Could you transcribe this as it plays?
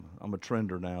I'm a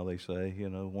trender now, they say,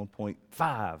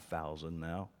 1.5 thousand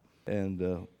now.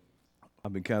 And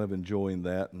I've been kind of enjoying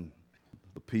that. And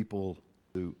the people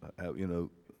who,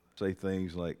 say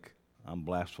things like, I'm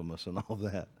blasphemous and all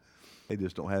that, they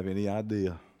just don't have any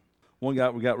idea. One guy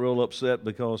got real upset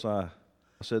because I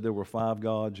said there were 5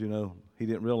 gods, He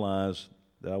didn't realize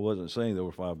that I wasn't saying there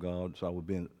were 5 gods, so I was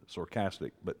being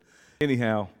sarcastic. But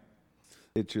anyhow,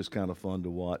 it's just kind of fun to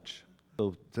watch.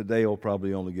 So today I'll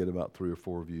probably only get about 3 or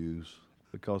 4 views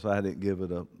because I didn't give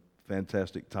it a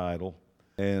fantastic title.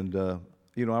 And,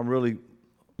 I'm really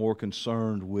more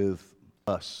concerned with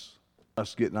us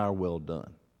getting our will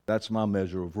done. That's my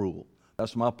measure of rule.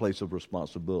 That's my place of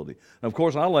responsibility. And of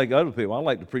course, I like other people. I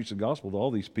like to preach the gospel to all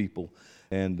these people.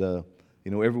 And,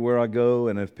 everywhere I go,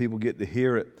 and if people get to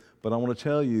hear it. But I want to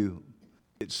tell you,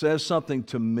 it says something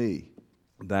to me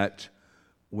that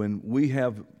when we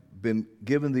have been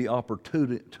given the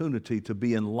opportunity to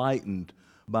be enlightened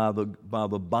by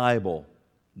the Bible,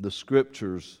 the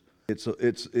Scriptures,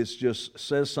 it's just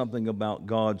says something about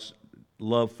God's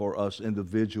love for us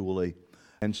individually.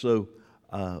 And so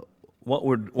what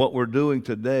we're doing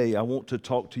today, I want to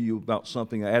talk to you about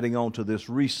something adding on to this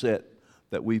reset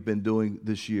that we've been doing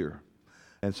this year.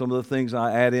 And some of the things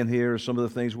I add in here, some of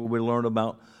the things where we learn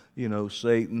about,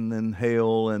 Satan and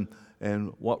hell and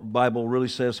what the Bible really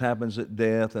says happens at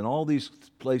death and all these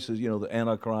places, the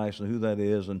Antichrist and who that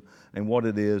is and what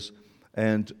it is.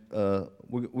 And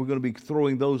we're going to be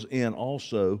throwing those in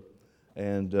also.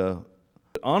 And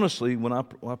honestly, when I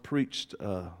preached,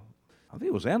 I think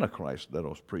it was Antichrist that I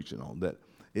was preaching on, that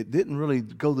it didn't really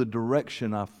go the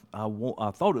direction I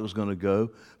thought it was going to go,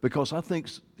 because I think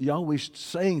Yahweh's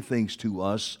saying things to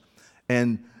us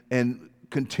and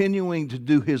continuing to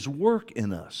do His work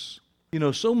in us.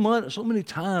 So many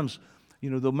times,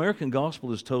 the American gospel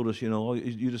has told us,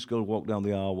 you just go walk down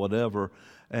the aisle, whatever.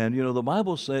 And, the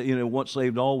Bible says, once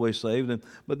saved, always saved.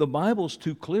 But the Bible's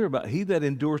too clear about he that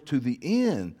endures to the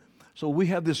end. So we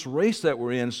have this race that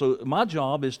we're in. So my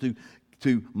job is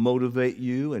to motivate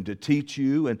you and to teach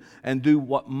you and do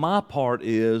what my part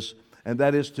is, and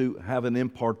that is to have an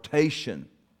impartation.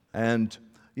 And,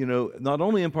 not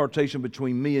only impartation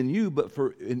between me and you, but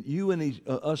for you and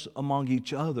us among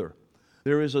each other.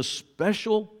 There is a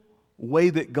special way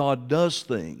that God does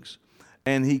things,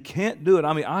 and He can't do it.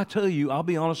 I mean, I tell you, I'll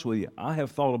be honest with you, I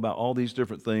have thought about all these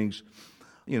different things,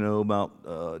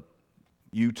 about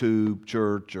YouTube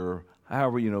church or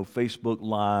however, Facebook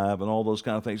Live and all those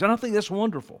kind of things. And I think that's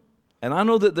wonderful. And I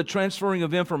know that the transferring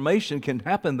of information can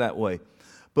happen that way.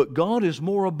 But God is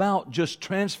more about just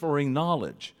transferring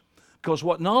knowledge. Because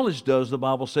what knowledge does, the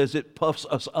Bible says, it puffs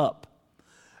us up.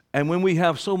 And when we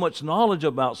have so much knowledge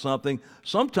about something,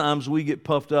 sometimes we get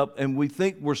puffed up and we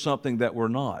think we're something that we're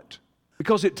not.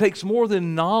 Because it takes more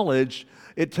than knowledge.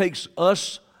 It takes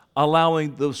us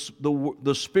allowing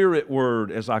the Spirit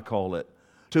Word, as I call it,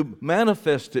 to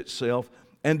manifest itself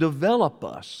and develop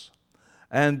us.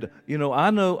 And,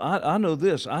 I know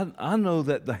this. I know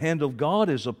that the hand of God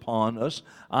is upon us.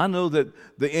 I know that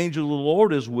the angel of the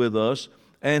Lord is with us.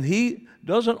 And He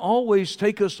doesn't always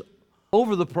take us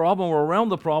over the problem or around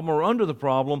the problem or under the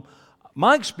problem.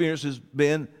 My experience has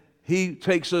been He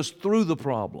takes us through the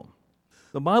problem.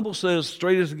 The Bible says,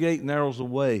 straight is the gate, narrow is the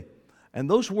way. And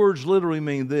those words literally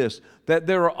mean this, that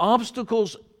there are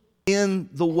obstacles in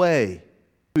the way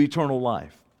to eternal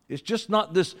life. It's just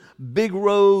not this big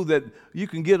road that you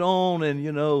can get on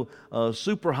and, a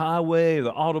super highway,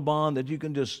 the Autobahn that you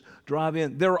can just drive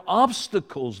in. There are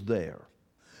obstacles there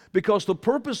because the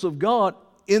purpose of God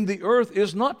in the earth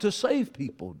is not to save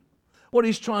people. What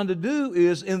He's trying to do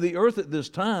is in the earth at this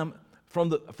time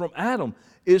from Adam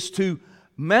is to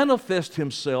manifest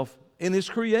Himself in His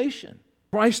creation.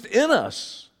 Christ in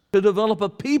us to develop a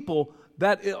people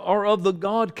that are of the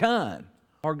God kind.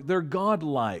 Or they're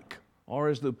godlike, or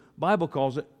as the Bible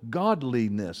calls it,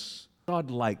 godliness,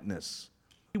 godlikeness.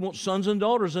 He wants sons and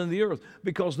daughters in the earth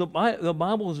because the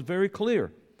Bible is very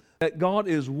clear that God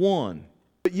is one,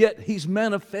 but yet He's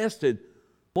manifested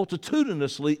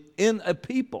multitudinously in a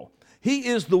people. He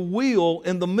is the wheel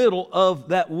in the middle of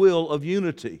that wheel of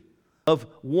unity, of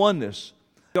oneness.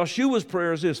 Joshua's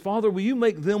prayer is this: Father, will you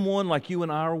make them one like you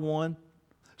and I are one?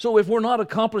 So if we're not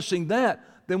accomplishing that,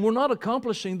 then we're not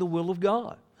accomplishing the will of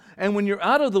God. And when you're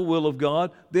out of the will of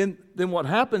God, then what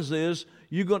happens is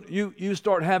you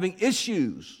start having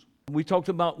issues. We talked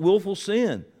about willful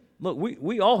sin. Look,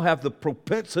 we all have the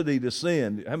propensity to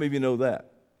sin. How many of you know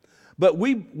that? But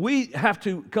we have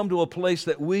to come to a place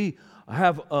that we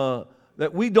have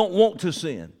that we don't want to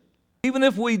sin. Even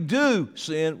if we do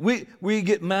sin, we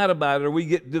get mad about it, or we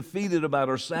get defeated about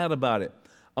it, or sad about it.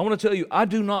 I want to tell you, I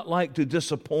do not like to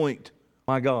disappoint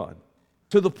My God.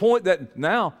 To the point that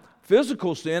now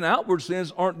physical sin, outward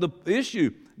sins aren't the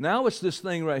issue. Now it's this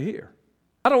thing right here.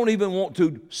 I don't even want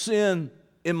to sin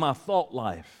in my thought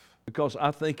life because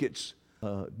I think it's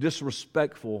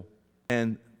disrespectful,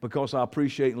 and because I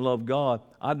appreciate and love God,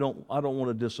 I don't want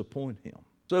to disappoint Him.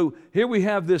 So here we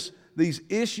have these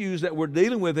issues that we're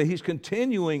dealing with, and He's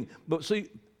continuing. But see,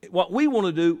 what we want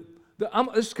to do, I'm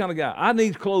this kind of guy. I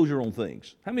need closure on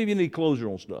things. How many of you need closure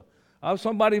on stuff?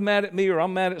 Somebody mad at me, or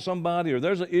I'm mad at somebody, or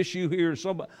there's an issue here,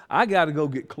 I got to go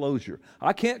get closure.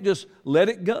 I can't just let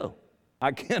it go.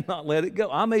 I cannot let it go.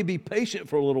 I may be patient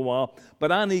for a little while,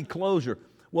 but I need closure.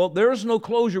 Well, there is no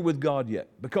closure with God yet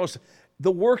because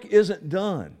the work isn't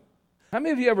done. How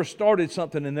many of you ever started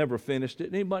something and never finished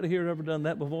it? Anybody here ever done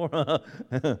that before?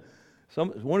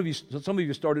 Some of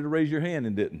you started to raise your hand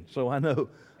and didn't. So I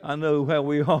know how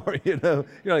we are. You're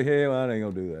like, hey, well, I ain't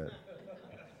gonna do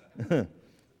that.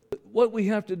 What we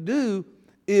have to do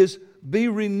is be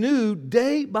renewed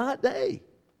day by day.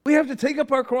 We have to take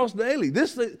up our cross daily.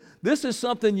 This is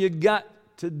something you got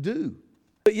to do.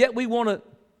 But yet we want to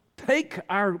take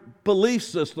our belief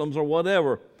systems or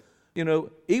whatever,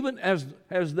 even as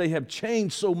they have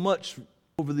changed so much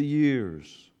over the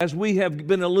years, as we have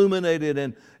been illuminated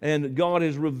and God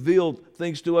has revealed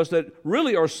things to us that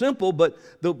really are simple, but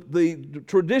the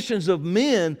traditions of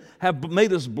men have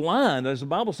made us blind. As the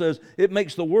Bible says, it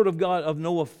makes the Word of God of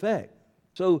no effect.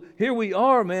 So here we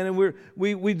are, man, and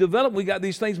we develop, we got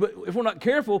these things, but if we're not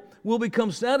careful, we'll become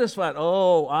satisfied.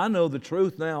 Oh, I know the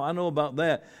truth now. I know about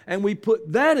that. And we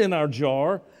put that in our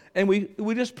jar, and we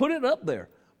just put it up there.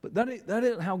 But that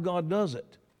isn't how God does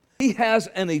it. He has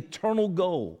an eternal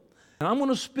goal. And I'm going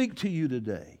to speak to you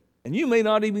today. And you may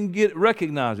not even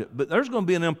recognize it, but there's going to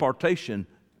be an impartation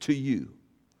to you.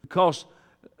 Because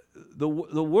the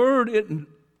Word isn't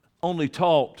only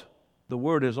taught, the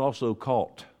Word is also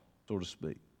caught, so to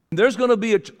speak. There's going to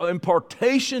be an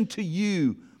impartation to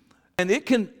you, and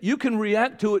you can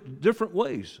react to it different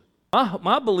ways.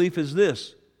 My belief is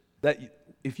this, that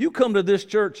if you come to this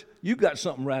church, you've got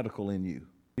something radical in you.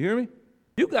 You hear me?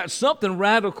 You've got something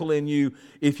radical in you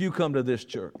if you come to this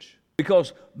church.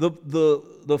 Because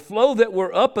the flow that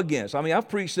we're up against, I mean, I've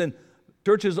preached in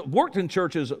churches, worked in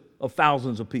churches of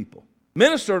thousands of people,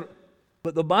 ministered,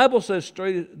 but the Bible says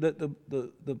straight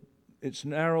that it's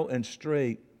narrow and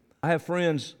straight. I have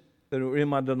friends that are in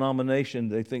my denomination.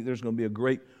 They think there's going to be a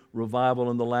great revival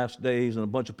in the last days and a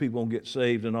bunch of people going to get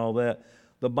saved and all that.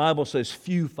 The Bible says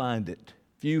few find it.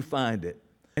 Few find it.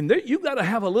 And you've got to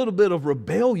have a little bit of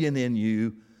rebellion in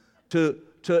you to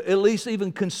at least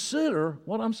even consider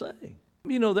what I'm saying.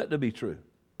 You know that to be true.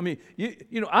 I mean,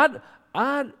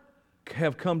 I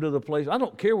have come to the place, I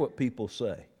don't care what people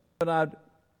say, but I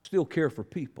still care for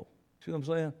people. See what I'm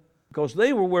saying? Because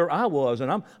they were where I was,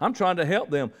 and I'm trying to help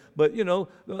them. But,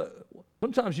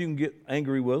 sometimes you can get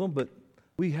angry with them, but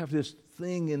we have this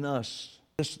thing in us,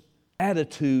 this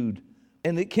attitude,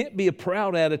 and it can't be a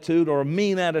proud attitude or a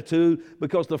mean attitude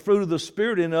because the fruit of the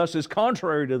Spirit in us is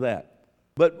contrary to that.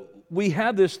 But we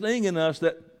have this thing in us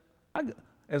that,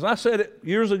 as I said it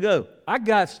years ago, I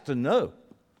got to know.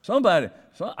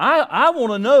 I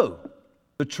want to know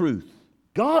the truth.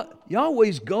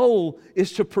 Yahweh's goal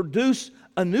is to produce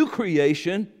a new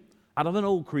creation out of an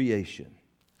old creation.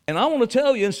 And I want to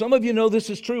tell you, and some of you know this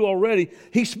is true already,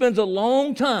 He spends a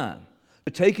long time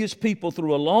to take His people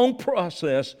through a long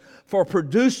process for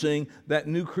producing that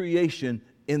new creation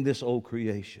in this old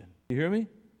creation. You hear me?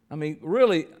 I mean,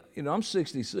 really, I'm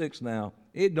 66 now.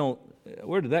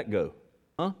 Where did that go?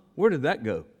 Huh? Where did that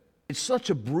go? It's such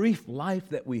a brief life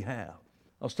that we have.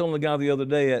 I was telling the guy the other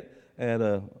day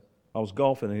I was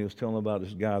golfing, and he was telling about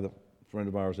this guy, a friend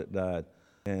of ours that died.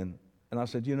 And I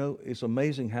said, it's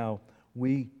amazing how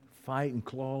we fight and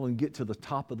claw and get to the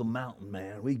top of the mountain,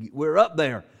 man. We're up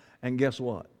there. And guess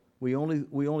what? We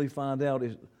only find out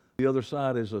is the other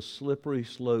side is a slippery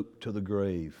slope to the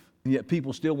grave. And yet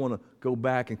people still want to go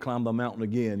back and climb the mountain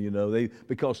again,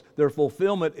 because their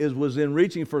fulfillment was in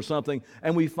reaching for something,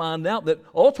 and we find out that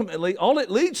ultimately all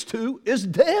it leads to is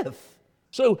death.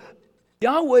 So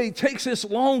Yahweh takes this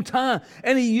long time,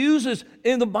 and He uses,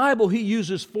 in the Bible, He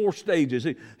uses 4 stages.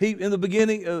 He in the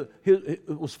beginning, it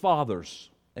was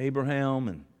fathers, Abraham,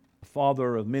 and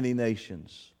father of many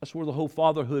nations. That's where the whole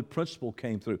fatherhood principle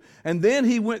came through. And then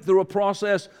He went through a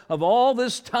process of all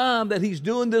this time that He's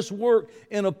doing this work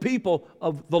in a people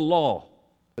of the law.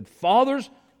 But fathers,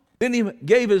 then He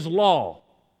gave His law.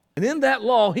 And in that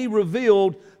law, He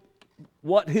revealed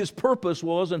what His purpose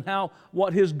was and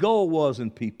what His goal was in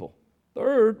people.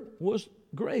 Third was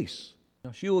grace.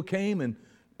 Yeshua came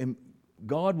and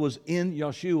God was in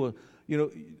Yeshua.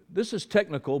 This is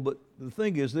technical, but the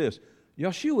thing is this.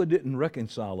 Yeshua didn't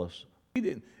reconcile us. He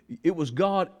didn't. It was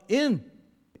God in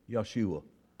Yeshua.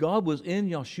 God was in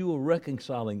Yeshua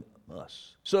reconciling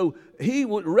us. So he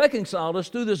reconciled us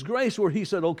through this grace where he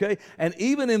said, okay, and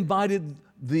even invited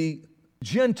the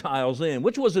Gentiles in,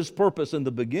 which was his purpose in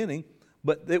the beginning,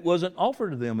 but it wasn't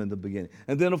offered to them in the beginning.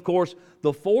 And then, of course,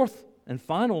 the fourth and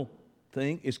final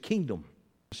thing is kingdom.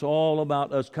 It's all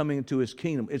about us coming into his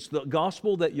kingdom. It's the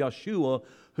gospel that Yeshua,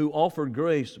 who offered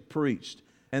grace, preached.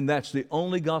 And that's the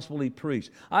only gospel he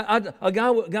preached. A guy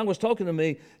was talking to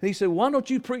me, and he said, why don't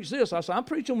you preach this? I said, I'm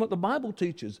preaching what the Bible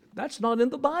teaches. That's not in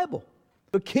the Bible.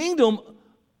 The kingdom,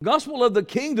 gospel of the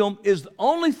kingdom is the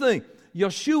only thing.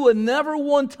 Yeshua never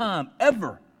one time,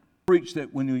 ever, preached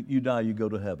that when you die, you go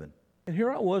to heaven. And here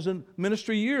I was in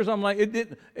ministry years. I'm like,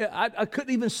 I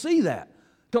couldn't even see that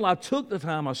until I took the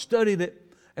time, I studied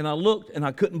it, and I looked, and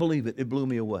I couldn't believe it. It blew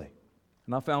me away.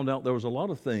 And I found out there was a lot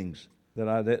of things that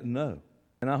I didn't know.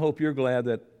 And I hope you're glad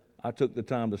that I took the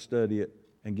time to study it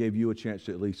and gave you a chance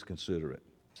to at least consider it.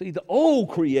 See, the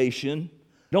old creation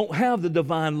don't have the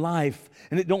divine life,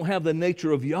 and it don't have the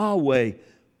nature of Yahweh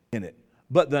in it.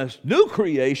 But the new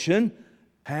creation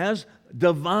has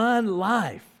divine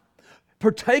life.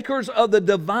 Partakers of the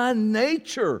divine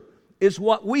nature is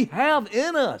what we have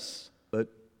in us. But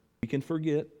we can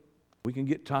forget. We can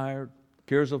get tired.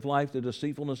 Cares of life, the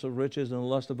deceitfulness of riches, and the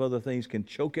lust of other things can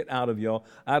choke it out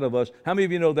of us. How many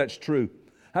of you know that's true?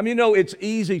 How many of you know it's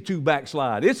easy to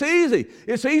backslide? It's easy.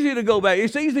 It's easy to go back.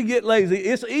 It's easy to get lazy.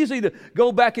 It's easy to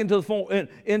go back into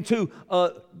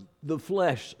the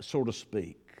flesh, so to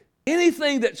speak.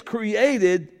 Anything that's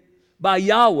created by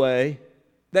Yahweh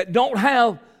that don't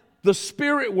have the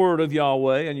spirit word of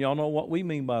Yahweh, and y'all know what we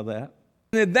mean by that,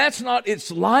 and that's not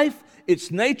its life,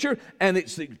 its nature, and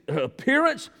its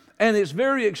appearance, and its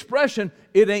very expression,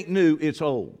 it ain't new, it's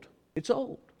old. It's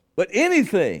old. But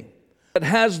anything that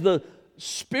has the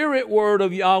spirit word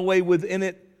of Yahweh within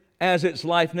it as its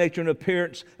life, nature, and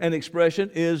appearance and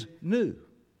expression is new.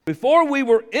 Before we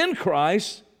were in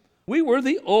Christ, we were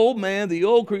the old man, the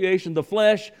old creation, the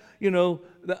flesh. You know,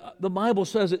 the Bible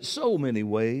says it so many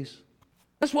ways.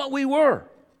 That's what we were.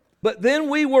 But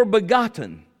then we were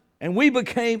begotten, and we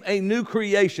became a new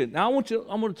creation. Now, I'm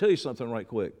going to tell you something right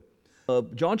quick.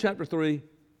 John chapter 3,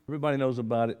 everybody knows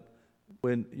about it,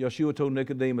 when Yeshua told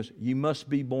Nicodemus, you must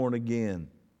be born again.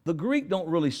 The Greek don't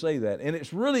really say that, and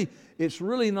it's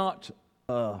really not,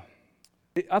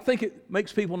 I think it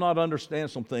makes people not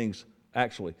understand some things,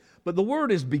 actually. But the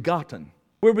word is begotten.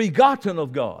 We're begotten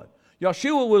of God.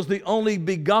 Yeshua was the only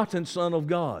begotten Son of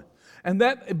God. And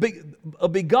a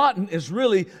begotten is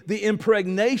really the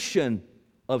impregnation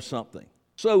of something.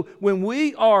 So when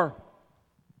we are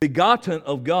begotten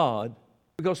of God,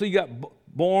 because you got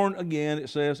born again, it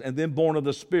says, and then born of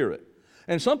the Spirit.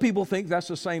 And some people think that's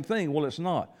the same thing. Well, it's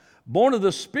not. Born of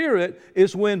the Spirit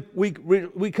is when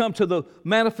we come to the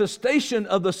manifestation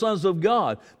of the sons of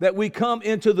God, that we come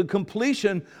into the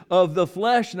completion of the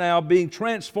flesh now being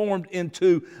transformed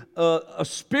into a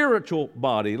spiritual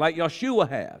body like Yeshua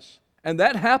has. And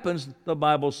that happens, the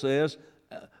Bible says,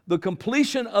 the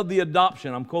completion of the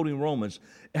adoption, I'm quoting Romans,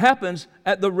 happens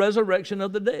at the resurrection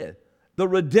of the dead. The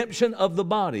redemption of the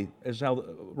body is how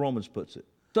Romans puts it.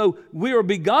 So we are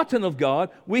begotten of God.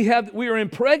 We are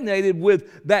impregnated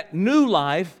with that new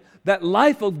life, that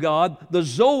life of God, the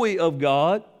Zoe of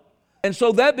God. And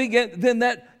so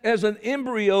that as an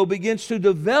embryo begins to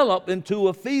develop into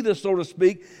a fetus, so to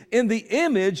speak, in the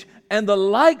image and the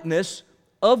likeness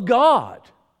of God.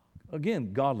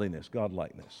 Again, godliness,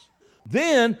 godlikeness.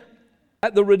 Then,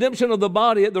 at the redemption of the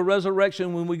body, at the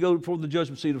resurrection, when we go before the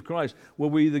judgment seat of Christ, where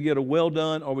we either get a well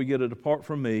done or we get a depart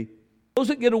from me, those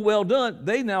that get a well done,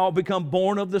 they now become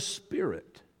born of the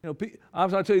Spirit. You know, I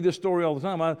tell you this story all the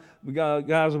time.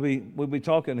 Guys will be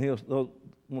talking, they'll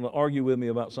want to argue with me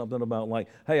about something about like,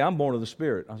 hey, I'm born of the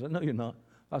Spirit. I said, no, you're not.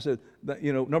 I said,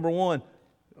 number one,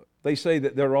 they say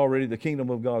that the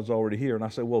kingdom of God's already here. And I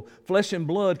said, well, flesh and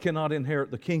blood cannot inherit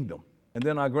the kingdom. And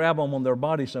then I grab them on their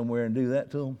body somewhere and do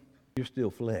that to them. You're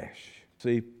still flesh.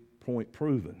 See, point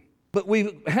proven. But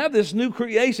we have this new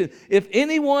creation. If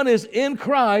anyone is in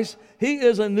Christ, he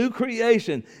is a new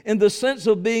creation. In the sense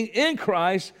of being in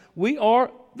Christ, we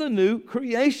are the new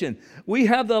creation. We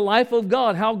have the life of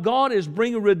God, how God is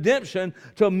bringing redemption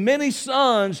to many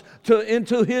sons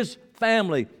into His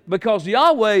family. Because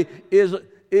Yahweh is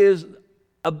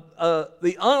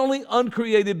the only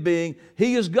uncreated being.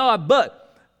 He is God,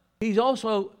 but it's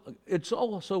also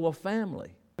a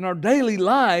family. In our daily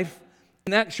life,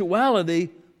 in actuality,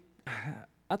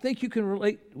 I think you can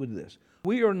relate with this.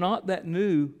 We are not that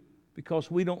new because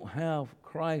we don't have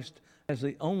Christ as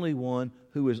the only one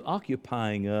who is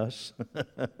occupying us.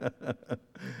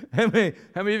 How many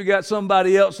of you got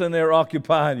somebody else in there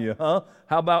occupying you, huh?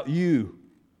 How about you?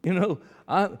 You know,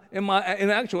 in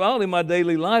actuality, in my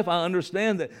daily life, I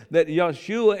understand that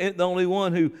Yeshua is the only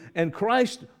one who, and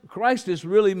Christ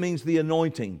really means the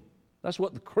anointing. That's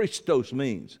what the Christos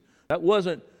means. That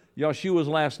wasn't Yeshua's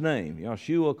last name.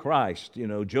 Yeshua Christ,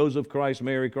 Joseph Christ,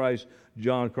 Mary Christ,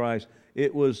 John Christ.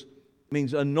 It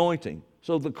means anointing.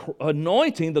 So the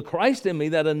anointing, the Christ in me,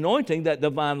 that anointing, that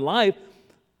divine life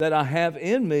that I have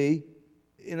in me,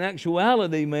 in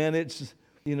actuality, man, it's,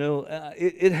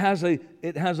 it has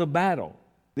a battle.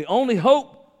 The only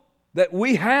hope that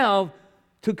we have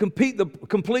to complete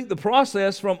the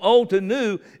process from old to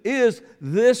new is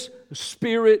this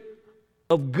Spirit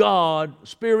of God,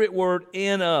 Spirit Word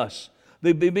in us,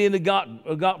 being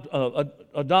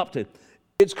adopted.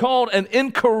 It's called an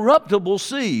incorruptible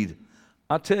seed.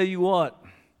 I tell you what,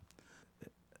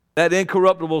 that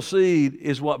incorruptible seed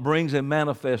is what brings and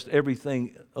manifests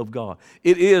everything of God.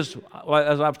 It is,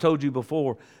 as I've told you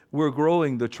before, we're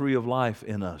growing the tree of life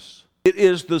in us. It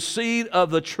is the seed of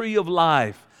the tree of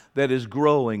life that is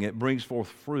growing. It brings forth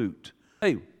fruit.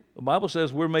 Hey, the Bible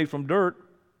says we're made from dirt.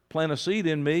 Plant a seed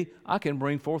in me, I can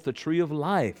bring forth the tree of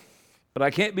life. But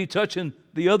I can't be touching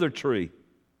the other tree.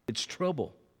 It's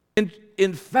trouble.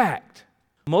 In fact,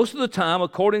 most of the time,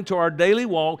 according to our daily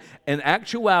walk and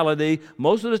actuality,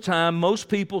 most of the time, most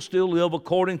people still live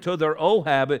according to their old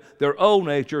habit, their old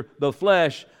nature, the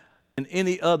flesh, and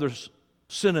any other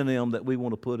synonym that we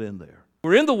want to put in there.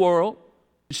 We're in the world.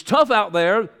 It's tough out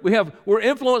there. We're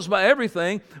influenced by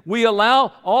everything. We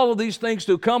allow all of these things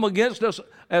to come against us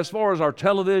as far as our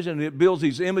television. It builds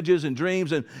these images and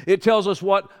dreams, and it tells us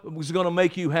what is going to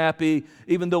make you happy,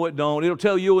 even though it don't. It'll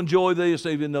tell you enjoy this,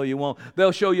 even though you won't.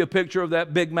 They'll show you a picture of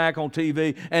that Big Mac on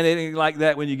TV, and it ain't like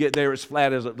that when you get there. It's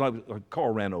flat as like a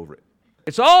car ran over it.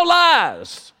 It's all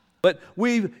lies. But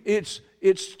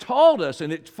it's taught us,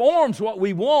 and it forms what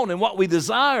we want and what we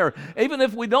desire. Even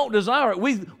if we don't desire it,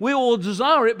 we will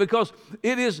desire it because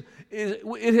it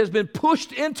has been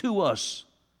pushed into us.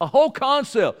 A whole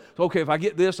concept. Okay, if I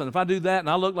get this, and if I do that, and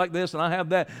I look like this, and I have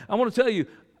that. I want to tell you,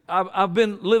 I've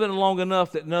been living long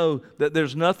enough that know that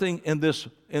there's nothing in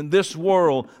this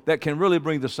world that can really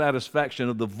bring the satisfaction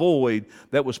of the void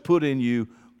that was put in you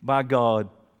by God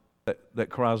that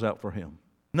cries out for Him.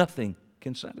 Nothing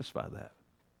can satisfy that.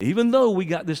 Even though we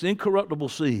got this incorruptible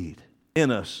seed in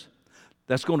us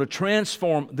that's going to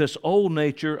transform this old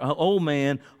nature, an old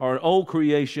man, or an old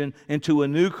creation into a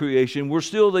new creation, we're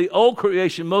still the old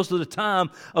creation most of the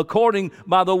time according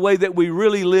by the way that we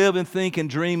really live and think and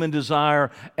dream and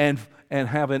desire and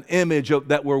have an image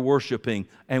that we're worshiping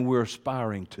and we're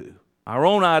aspiring to. Our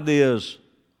own ideas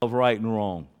of right and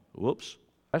wrong. Whoops,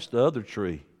 that's the other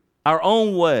tree. Our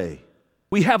own way.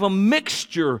 We have a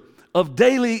mixture of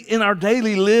in our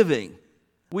daily living.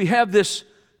 We have this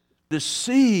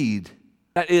seed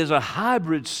that is a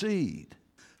hybrid seed.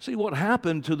 See what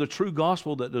happened to the true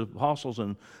gospel that the apostles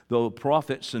and the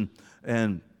prophets and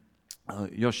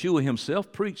Yeshua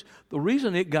himself preached. The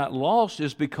reason it got lost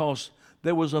is because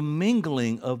there was a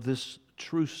mingling of this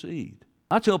true seed.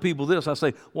 I tell people this, I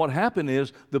say, what happened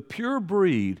is the pure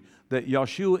breed that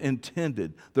Yeshua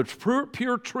intended, the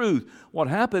pure truth, what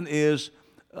happened is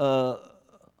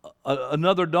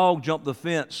another dog jumped the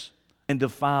fence and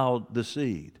defiled the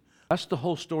seed. That's the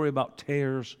whole story about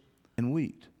tares and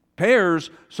wheat.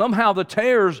 Somehow the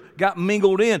tares got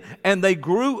mingled in and they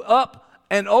grew up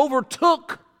and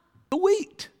overtook the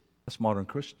wheat. That's modern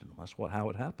Christian. That's how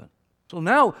it happened. So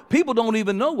now people don't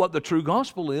even know what the true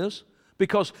gospel is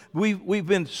because we've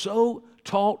been so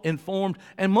taught, informed,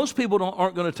 and most people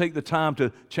aren't going to take the time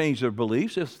to change their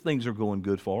beliefs if things are going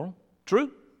good for them. True?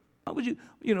 How would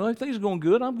if things are going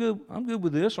good, I'm good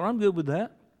with this or I'm good with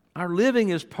that. Our living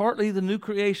is partly the new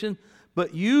creation,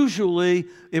 but usually,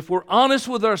 if we're honest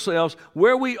with ourselves,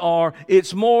 where we are,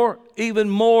 it's even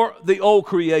more the old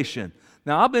creation.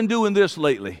 Now, I've been doing this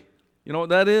lately. You know what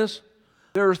that is?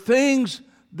 There are things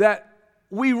that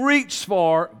we reach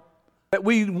for, that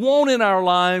we want in our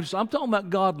lives. I'm talking about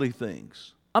godly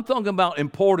things. I'm talking about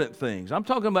important things. I'm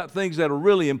talking about things that are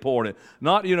really important.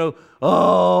 Not,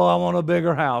 oh, I want a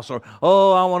bigger house, or,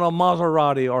 oh, I want a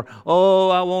Maserati, or, oh,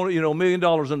 I want, $1 million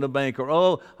in the bank, or,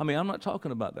 oh, I'm not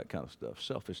talking about that kind of stuff,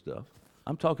 selfish stuff.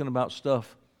 I'm talking about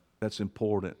stuff that's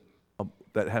important,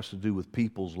 that has to do with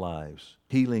people's lives,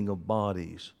 healing of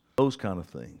bodies, those kind of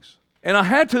things. And I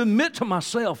had to admit to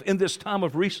myself in this time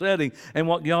of resetting and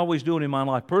what Yahweh's doing in my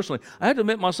life personally, I had to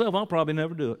admit to myself, I'll probably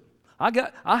never do it.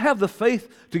 I have the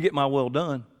faith to get my will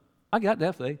done. I got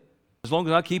that faith. As long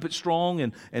as I keep it strong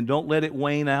and don't let it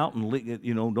wane out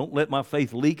and don't let my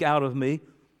faith leak out of me,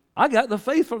 I got the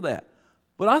faith for that.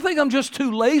 But I think I'm just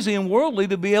too lazy and worldly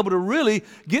to be able to really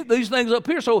get these things up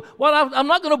here. So I'm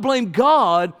not going to blame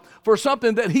God for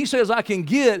something that He says I can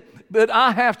get, but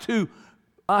I have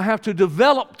to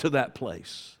develop to that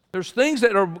place. There's things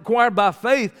that are acquired by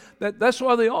faith that's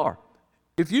why they are.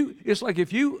 It's like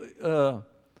if you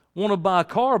want to buy a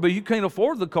car, but you can't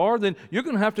afford the car, then you're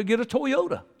going to have to get a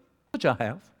Toyota, which I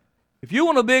have. If you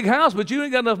want a big house, but you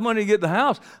ain't got enough money to get the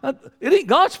house, it ain't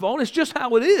God's fault. It's just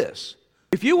how it is.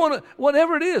 If you want to,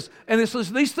 whatever it is, and it's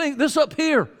these things, this up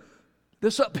here.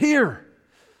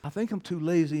 I think I'm too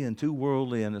lazy and too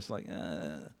worldly, and it's like,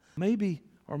 maybe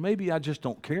I just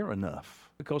don't care enough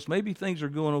because maybe things are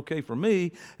going okay for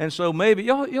me, and so maybe,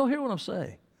 y'all hear what I'm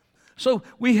saying? So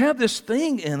we have this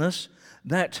thing in us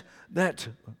that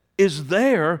is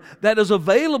there, that is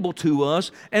available to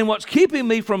us, and what's keeping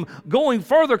me from going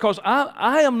further, because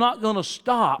I am not going to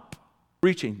stop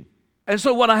reaching. And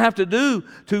so what I have to do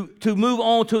to move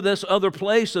on to this other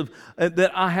place of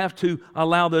that I have to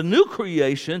allow the new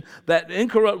creation, that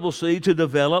incorruptible seed, to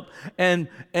develop, and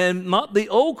not the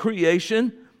old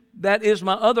creation that is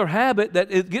my other habit,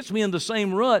 that it gets me in the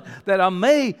same rut, that I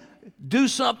may do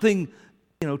something,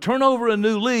 turn over a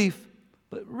new leaf,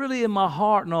 but really in my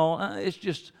heart and all, it's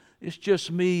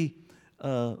just me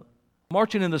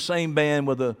marching in the same band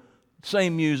with the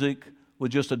same music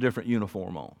with just a different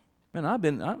uniform on. Man,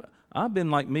 I've been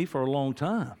like me for a long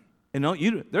time.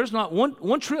 There's not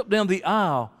one trip down the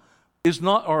aisle is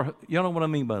not, or you know what I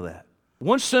mean by that.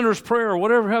 One sinner's prayer or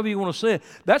however you want to say it,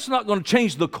 that's not going to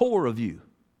change the core of you.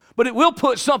 But it will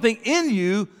put something in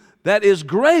you that is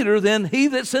greater than he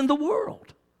that's in the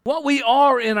world. What we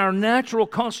are in our natural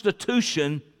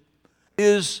constitution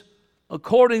is,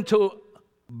 according to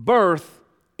birth,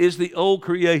 is the old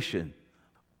creation.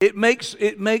 It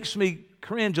makes me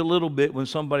cringe a little bit when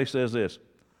somebody says this.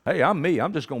 Hey, I'm me.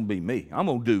 I'm just going to be me. I'm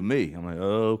going to do me. I'm like,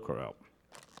 oh, crap.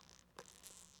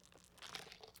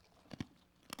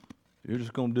 You're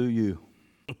just going to do you.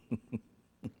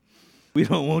 We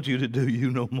don't want you to do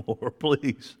you no more,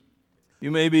 please.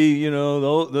 You may be,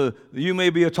 you may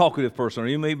be a talkative person, or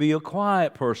you may be a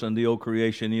quiet person, the old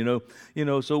creation,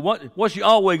 So what's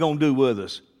Yahweh going to do with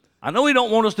us? I know He don't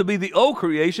want us to be the old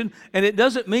creation, and it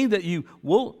doesn't mean that you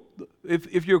will.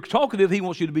 If you're talkative, He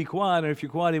wants you to be quiet, and if you're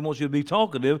quiet, He wants you to be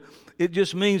talkative. It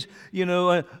just means,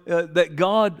 that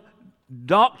God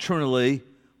doctrinally,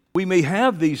 we may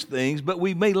have these things, but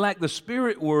we may lack the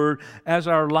Spirit Word as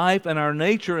our life and our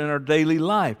nature and our daily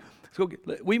life. So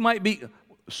we might be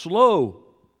slow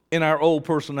in our old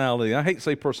personality. I hate to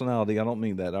say personality. I don't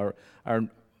mean that. Our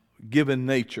given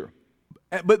nature.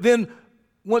 But then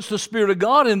once the Spirit of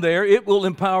God in there, it will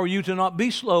empower you to not be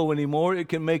slow anymore. It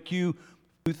can make you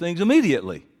do things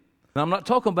immediately. Now, I'm not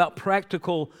talking about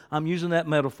practical. I'm using that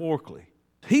metaphorically.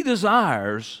 He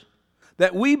desires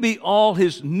that we be all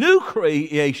His new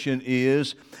creation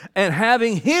is, and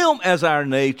having Him as our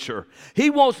nature. He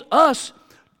wants us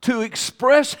to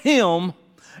express Him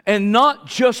and not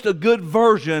just a good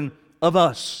version of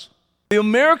us. The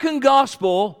American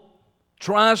gospel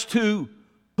tries to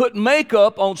put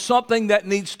makeup on something that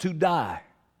needs to die.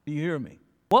 Do you hear me?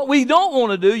 What we don't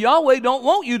want to do, Yahweh don't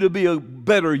want you to be a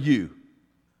better you.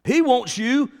 He wants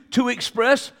you to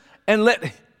express and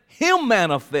let Him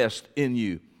manifest in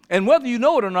you. And whether you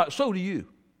know it or not, so do you.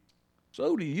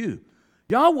 So do you.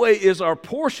 Yahweh is our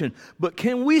portion, but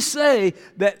can we say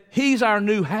that He's our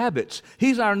new habits,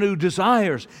 He's our new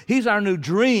desires, He's our new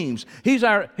dreams, He's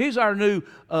our new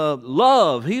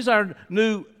love, He's our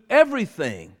new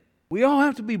everything? We all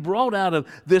have to be brought out of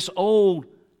this old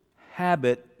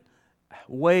habit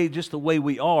way, just the way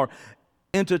we are,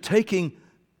 into taking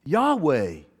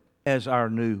Yahweh as our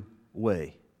new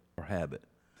way or habit.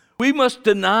 We must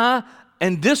deny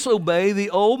and disobey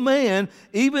the old man,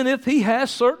 even if he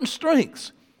has certain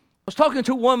strengths. I was talking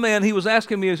to one man. He was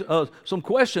asking me some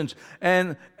questions,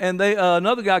 and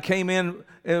another guy came in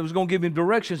and was going to give me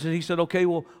directions, and he said, "Okay,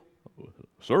 well,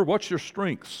 sir, what's your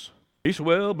strengths?" He said,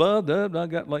 "Well, I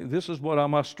got this is what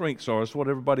my strengths are. It's what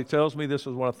everybody tells me. This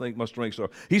is what I think my strengths are."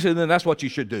 He said, "Then that's what you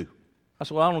should do." I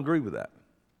said, "Well, I don't agree with that.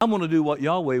 I'm going to do what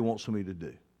Yahweh wants me to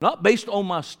do, not based on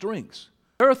my strengths."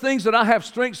 There are things that I have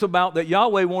strengths about that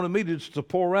Yahweh wanted me to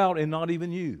pour out and not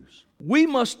even use. We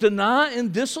must deny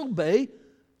and disobey,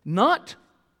 not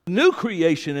new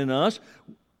creation in us.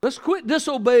 Let's quit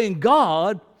disobeying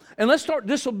God and let's start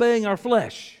disobeying our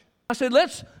flesh. I said,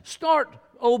 let's start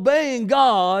obeying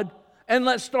God and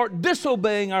let's start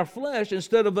disobeying our flesh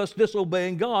instead of us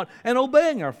disobeying God and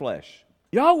obeying our flesh.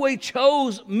 Yahweh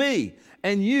chose me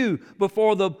and you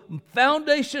before the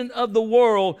foundation of the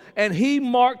world, and He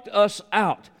marked us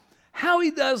out. How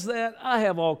He does that, I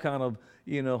have all kind of,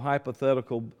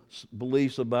 hypothetical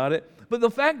beliefs about it. But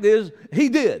the fact is, He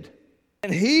did.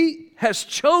 And He has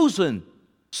chosen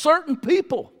certain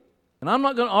people. And I'm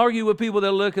not going to argue with people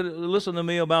that listen to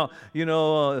me about,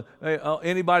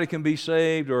 anybody can be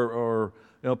saved or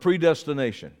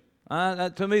predestination.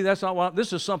 To me, that's not what.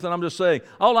 This is something I'm just saying.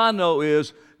 All I know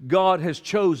is God has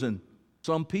chosen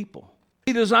some people.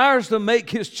 He desires to make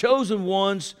His chosen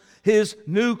ones His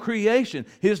new creation,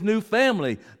 His new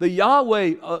family, the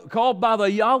Yahweh, called by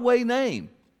the Yahweh name.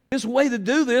 His way to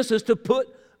do this is to put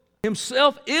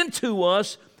Himself into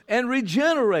us and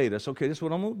regenerate us. Okay, this is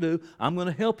what I'm going to do. I'm going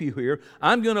to help you here.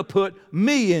 I'm going to put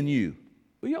me in you.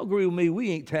 Well, y'all agree with me? We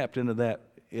ain't tapped into that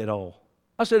at all.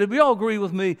 I said, if y'all agree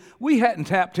with me, we hadn't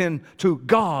tapped into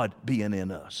God being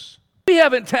in us. We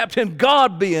haven't tapped in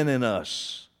God being in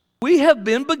us. We have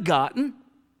been begotten.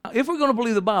 If we're going to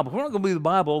believe the Bible, if we're not going to believe the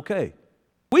Bible, okay.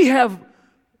 We have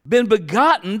been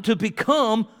begotten to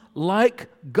become like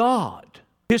God,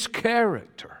 His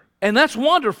character. And that's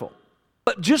wonderful.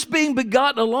 But just being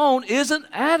begotten alone isn't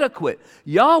adequate.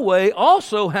 Yahweh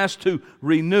also has to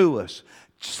renew us,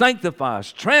 sanctify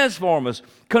us, transform us,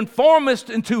 conform us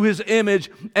into His image,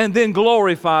 and then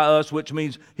glorify us, which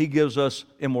means He gives us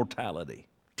immortality.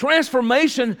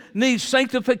 Transformation needs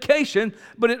sanctification,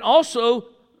 but it also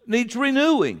needs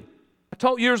renewing. I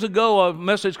taught years ago a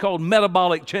message called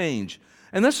metabolic change.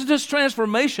 And this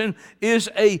transformation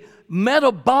is a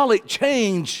metabolic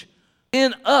change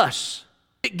in us.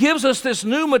 It gives us this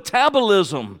new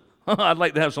metabolism. I'd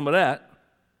like to have some of that.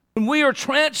 When we are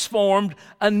transformed,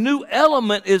 a new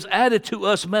element is added to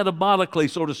us metabolically,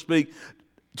 so to speak,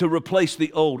 to replace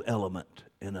the old element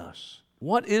in us.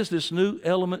 What is this new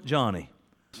element, Johnny?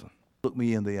 Look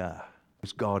me in the eye.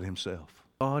 It's God Himself.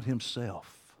 God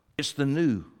Himself. It's the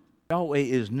new. Yahweh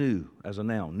is new as a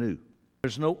noun, new.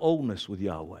 There's no oldness with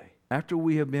Yahweh. After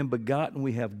we have been begotten,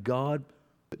 we have God,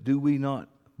 but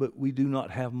we do not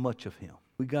have much of Him.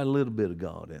 We got a little bit of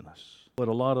God in us, but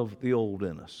a lot of the old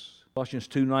in us. Colossians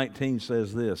 2:19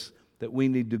 says this, that we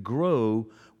need to grow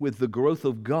with the growth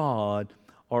of God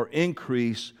or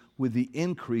increase with the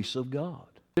increase of God.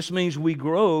 This means we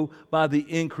grow by the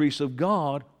increase of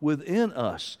God within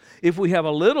us. If we have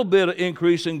a little bit of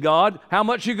increase in God, how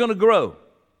much are you going to grow?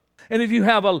 And if you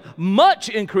have a much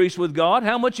increase with God,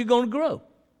 how much are you going to grow?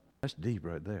 That's deep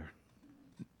right there.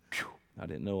 Whew, I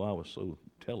didn't know I was so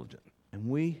intelligent. And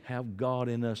we have God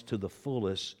in us to the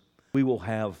fullest, we will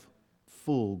have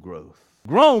full growth.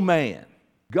 Grown man,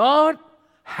 God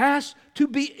has to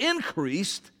be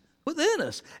increased within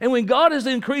us. And when God is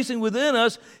increasing within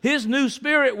us, His new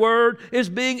spirit word is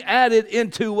being added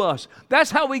into us. That's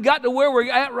how we got to where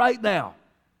we're at right now.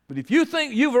 But if you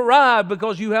think you've arrived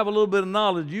because you have a little bit of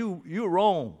knowledge, you're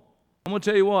wrong. I'm going to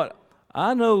tell you what,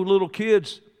 I know little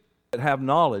kids that have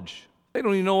knowledge. They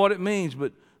don't even know what it means,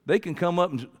 but they can come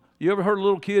up and... You ever heard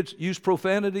little kids use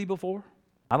profanity before?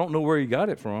 I don't know where he got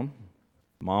it from.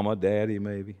 Mama, daddy,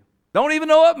 maybe. Don't even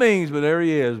know what it means, but there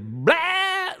he is.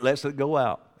 Blah! Lets it go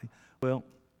out. Well,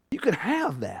 you can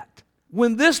have that.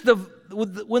 When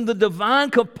the divine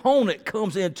component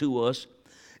comes into us,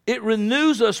 it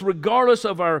renews us regardless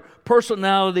of our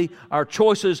personality, our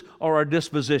choices, or our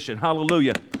disposition.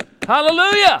 Hallelujah.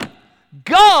 Hallelujah!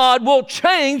 God will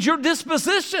change your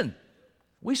disposition.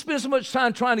 We spend so much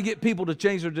time trying to get people to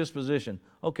change their disposition.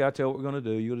 Okay, I tell you what we're going to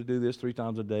do. You're going to do this 3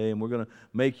 times a day, and we're going to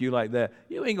make you like that.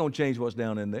 You ain't going to change what's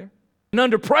down in there. And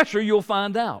under pressure, you'll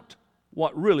find out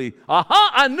what really,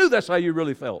 I knew that's how you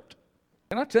really felt.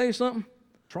 Can I tell you something?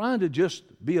 Trying to just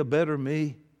be a better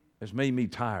me has made me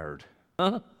tired.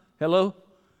 Hello?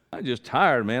 I'm just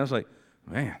tired, man. It's like,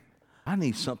 man, I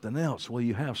need something else. Well,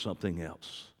 you have something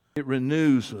else. It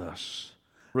renews us.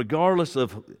 Regardless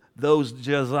of those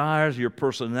desires, your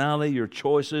personality, your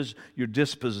choices, your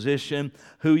disposition,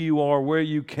 who you are, where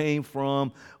you came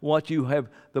from, what you have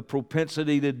the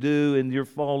propensity to do in your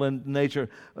fallen nature,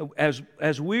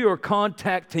 as we are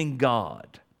contacting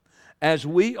God, as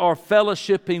we are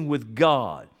fellowshipping with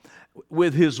God,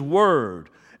 with His Word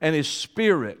and His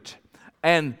Spirit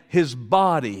and His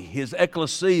body, His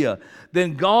ecclesia,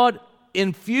 then God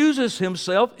infuses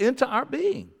Himself into our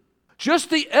being.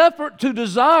 Just the effort to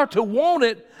desire, to want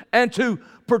it, and to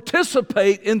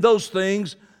participate in those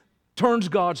things turns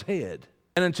God's head.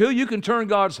 And until you can turn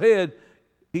God's head,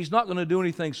 He's not going to do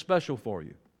anything special for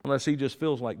you unless He just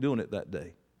feels like doing it that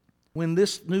day. When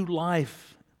this new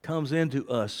life comes into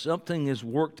us, something is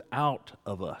worked out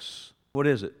of us. What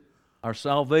is it? Our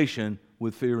salvation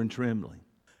with fear and trembling.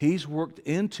 He's worked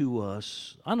into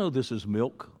us. I know this is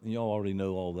milk, and y'all already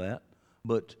know all that,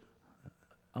 but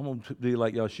I'm going to be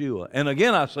like Yeshua. And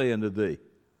again I say unto thee.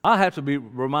 I have to be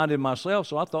reminded myself,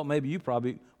 so I thought maybe you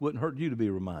probably wouldn't hurt you to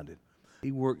be reminded.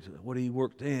 He worked, what he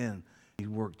worked in, he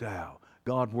worked out.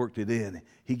 God worked it in.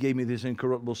 He gave me this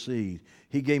incorruptible seed.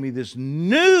 He gave me this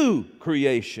new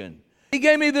creation. He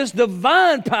gave me this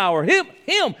divine power. Him,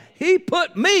 he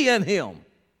put me in him.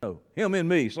 No, him in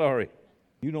me, sorry.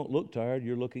 You don't look tired.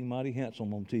 You're looking mighty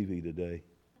handsome on TV today.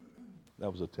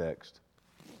 That was a text.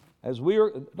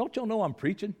 Don't y'all know I'm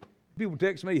preaching? People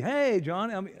text me, hey,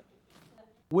 Johnny.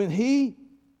 When he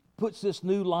puts this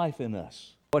new life in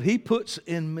us, what he puts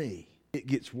in me, it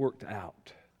gets worked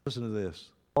out. Listen to this.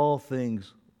 All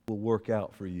things will work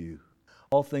out for you.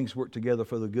 All things work together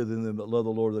for the good of them that love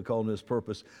the Lord, that call in his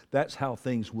purpose. That's how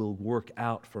things will work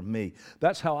out for me.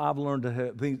 That's how I've learned to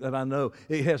have things that I know.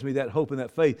 It has me that hope and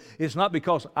that faith. It's not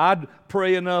because I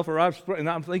pray enough and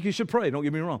I think you should pray, don't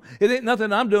get me wrong. It ain't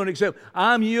nothing I'm doing except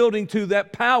I'm yielding to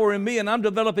that power in me, and I'm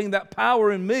developing that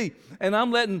power in me, and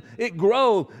I'm letting it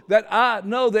grow, that I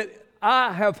know that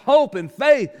I have hope and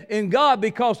faith in God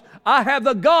because I have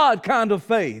the God kind of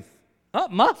faith.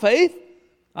 Not my faith.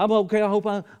 I'm okay. I hope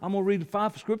I'm going to read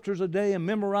 5 scriptures a day and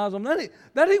memorize them.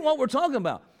 That ain't what we're talking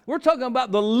about. We're talking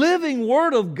about the living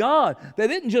Word of God that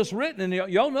isn't just written.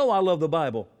 And y'all know I love the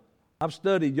Bible. I've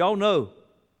studied. Y'all know.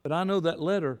 But I know that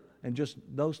letter and just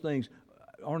those things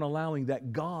aren't allowing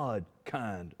that God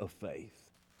kind of faith.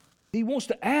 He wants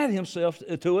to add himself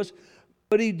to us,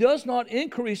 but he does not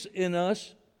increase in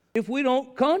us if we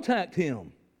don't contact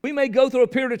him. We may go through a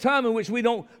period of time in which we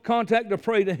don't contact or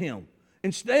pray to him.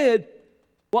 Instead,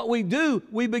 what we do,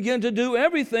 we begin to do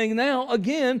everything now,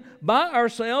 again, by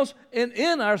ourselves and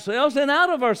in ourselves and out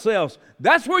of ourselves.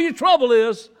 That's where your trouble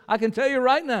is, I can tell you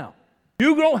right now.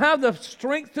 You don't have the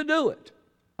strength to do it.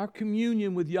 Our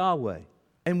communion with Yahweh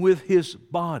and with his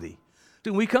body.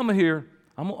 See, when we come here,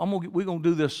 we're going to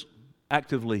do this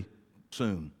actively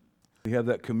soon. We have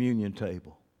that communion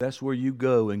table. That's where you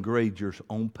go and grade your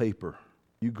own paper.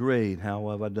 You grade, how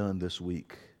have I done this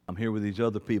week? I'm here with these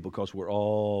other people because we're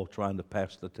all trying to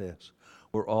pass the test.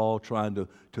 We're all trying to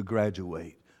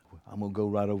graduate. I'm going to go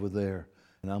right over there,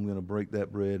 and I'm going to break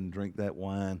that bread and drink that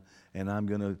wine, and I'm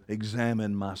going to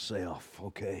examine myself,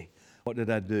 okay? What did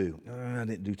I do? I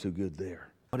didn't do too good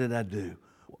there. What did I do?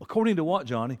 According to what,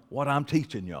 Johnny? What I'm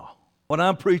teaching y'all. What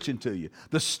I'm preaching to you.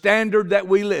 The standard that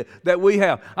we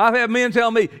have. I've had men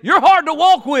tell me, you're hard to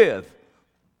walk with.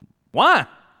 Why?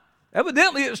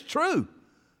 Evidently it's true.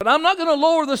 But I'm not going to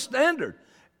lower the standard.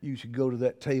 You should go to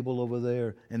that table over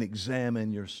there and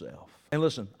examine yourself. And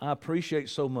listen, I appreciate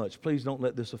so much. Please don't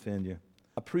let this offend you.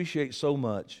 I appreciate so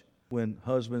much when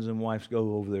husbands and wives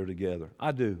go over there together.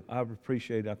 I do. I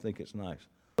appreciate it. I think it's nice.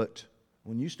 But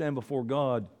when you stand before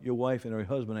God, your wife and her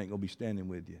husband ain't going to be standing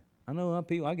with you. I know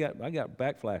people. I got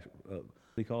backflash. What do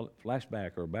you call it?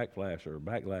 Flashback or backflash or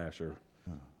backlash or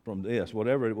from this,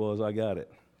 whatever it was. I got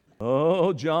it.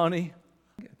 Oh, Johnny,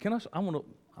 I want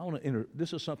to enter.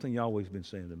 This is something Yahweh's been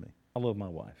saying to me. I love my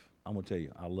wife. I'm going to tell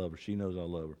you, I love her. She knows I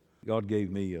love her. God gave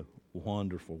me a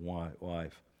wonderful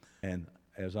wife. And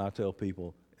as I tell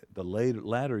people, the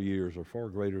latter years are far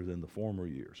greater than the former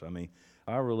years. I mean,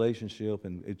 our relationship,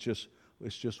 and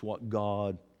it's just what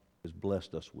God has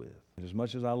blessed us with. And as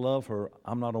much as I love her,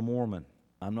 I'm not a Mormon.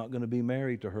 I'm not going to be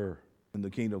married to her when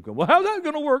the kingdom comes. Well, how's that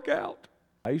going to work out?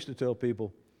 I used to tell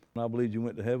people, I believe you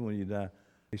went to heaven when you die.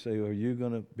 They say, are you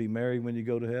going to be married when you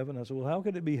go to heaven? I said, well, how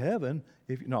could it be heaven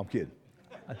if you... No, I'm kidding.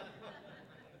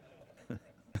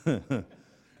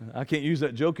 I can't use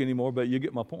that joke anymore, but you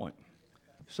get my point.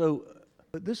 So,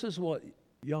 but this is what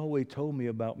Yahweh told me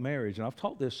about marriage. And I've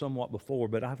taught this somewhat before,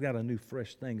 but I've got a new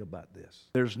fresh thing about this.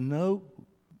 There's no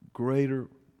greater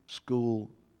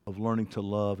school of learning to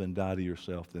love and die to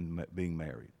yourself than being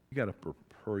married. You got to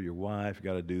prefer your wife. You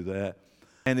got to do that.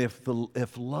 And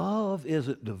if love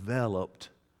isn't developed,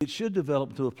 it should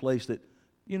develop to a place that,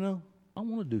 I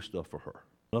want to do stuff for her.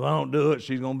 If I don't do it,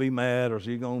 she's going to be mad, or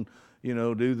she's going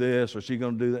to, do this, or she's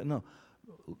going to do that. No.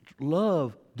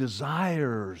 Love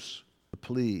desires to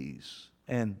please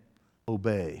and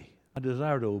obey. I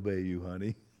desire to obey you,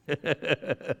 honey.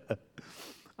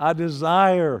 I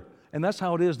desire, and that's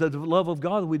how it is, the love of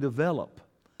God we develop.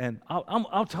 And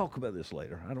I'll talk about this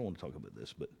later. I don't want to talk about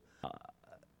this, but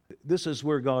this is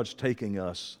where God's taking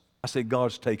us. I say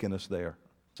God's taking us there.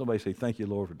 Somebody say, thank you,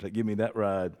 Lord, for giving me that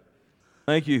ride.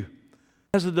 Thank you.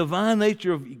 As the divine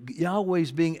nature of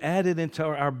Yahweh's being added into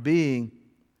our being,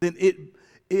 then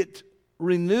it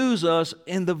renews us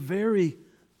in the very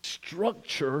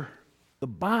structure, the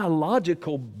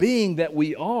biological being that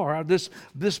we are, this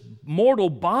mortal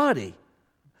body.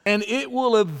 and it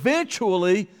will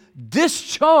eventually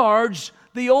discharge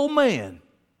the old man.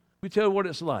 Let me tell you what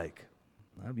it's like.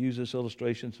 I've used this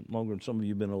illustration longer than some of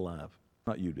you have been alive.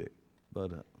 Not you, Dick.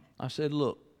 But I said,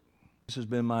 look, this has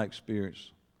been my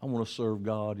experience. I want to serve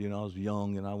God. You know, I was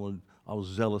young and I was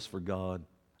zealous for God.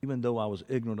 Even though I was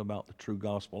ignorant about the true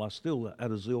gospel, I still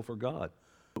had a zeal for God.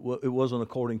 It wasn't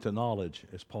according to knowledge,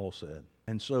 as Paul said.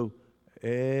 And so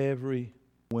every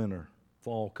winter,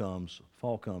 fall comes,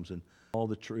 and all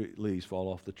the leaves fall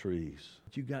off the trees.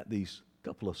 But you got these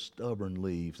couple of stubborn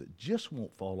leaves that just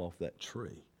won't fall off that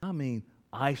tree. I mean,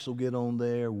 ice will get on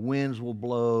there, winds will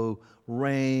blow,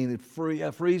 rain,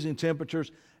 freezing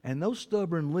temperatures, and those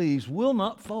stubborn leaves will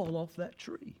not fall off that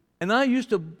tree. And I used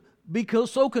to be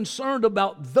so concerned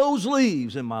about those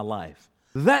leaves in my life.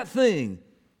 That thing.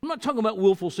 I'm not talking about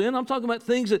willful sin. I'm talking about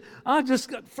things that I just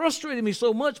got frustrated me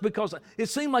so much because it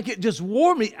seemed like it just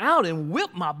wore me out and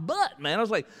whipped my butt, man. I was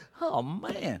like, oh,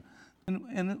 man.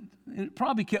 And it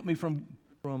probably kept me from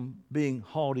being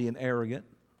haughty and arrogant,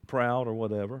 proud or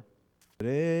whatever. But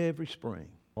every spring,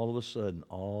 all of a sudden,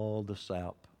 all the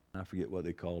sap, I forget what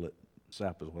they call it.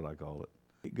 Sap is what I call it.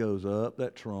 It goes up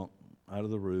that trunk, out of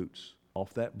the roots,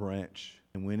 off that branch,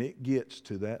 and when it gets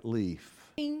to that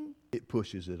leaf, it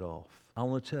pushes it off. I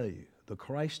want to tell you, the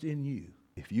Christ in you,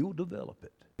 if you'll develop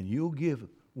it and you'll give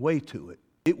way to it,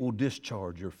 it will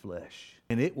discharge your flesh,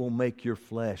 and it will make your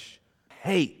flesh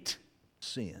hate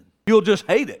sin. You'll just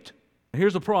hate it.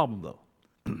 Here's the problem, though.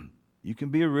 You can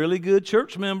be a really good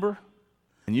church member,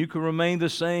 and you can remain the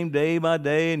same day by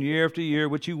day and year after year,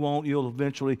 which you won't. You'll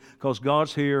eventually, because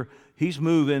God's here, He's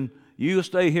moving. You'll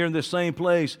stay here in this same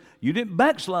place. You didn't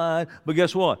backslide, but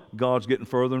guess what? God's getting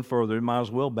further and further. You might as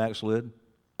well backslid.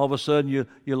 All of a sudden,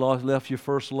 you left your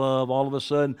first love. All of a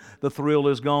sudden, the thrill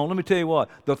is gone. Let me tell you what,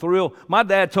 the thrill, my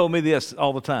dad told me this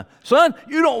all the time. Son,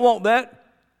 you don't want that.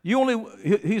 You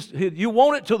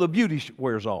want it till the beauty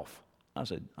wears off. I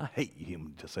said, I hate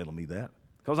him to tell me that,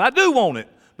 because I do want it.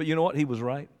 But you know what? He was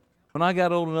right. When I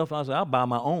got old enough, I said, I'll buy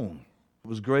my own. It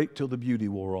was great till the beauty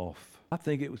wore off. I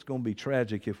think it was going to be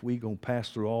tragic if we going to pass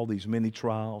through all these many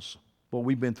trials. Well,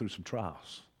 we've been through some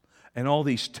trials. And all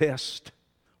these tests.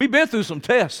 We've been through some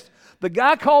tests. The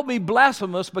guy called me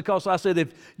blasphemous because I said,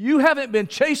 if you haven't been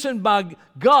chastened by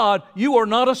God, you are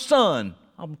not a son.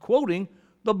 I'm quoting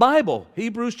the Bible,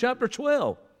 Hebrews chapter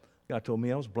 12. God told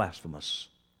me I was blasphemous.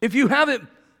 If you haven't,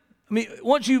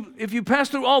 if you pass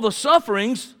through all the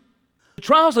sufferings, the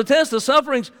trials, the tests, the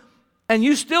sufferings, and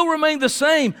you still remain the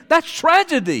same, that's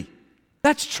tragedy.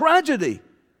 That's tragedy.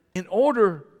 In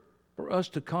order for us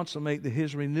to consummate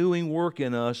His renewing work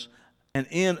in us and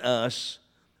in us,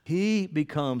 He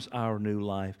becomes our new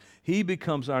life. He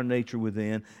becomes our nature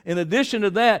within. In addition to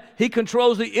that, He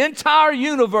controls the entire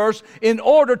universe in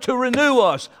order to renew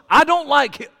us. I don't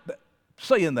like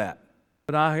saying that,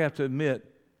 but I have to admit,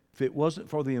 if it wasn't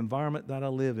for the environment that I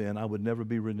live in, I would never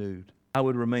be renewed. I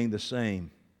would remain the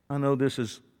same. I know this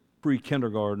is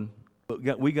pre-kindergarten,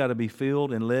 but we got to be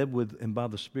filled and led with and by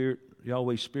the Spirit,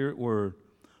 Yahweh's Spirit word.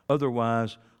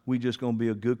 Otherwise, we just going to be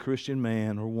a good Christian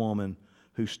man or woman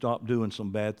who stopped doing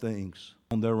some bad things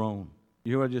on their own.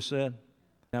 You hear what I just said?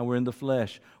 Now we're in the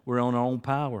flesh. We're on our own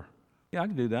power. Yeah, I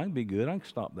can do that. I can be good. I can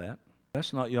stop that.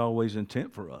 That's not Yahweh's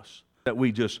intent for us, that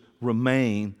we just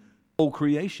remain old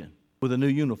creation with a new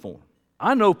uniform.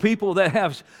 I know people that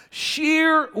have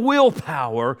sheer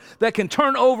willpower that can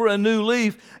turn over a new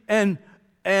leaf and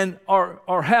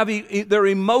are having their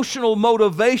emotional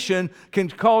motivation can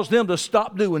cause them to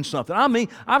stop doing something. I mean,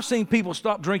 I've seen people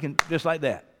stop drinking just like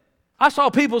that. I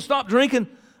saw people stop drinking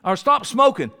or stop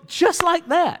smoking just like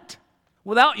that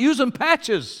without using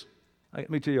patches.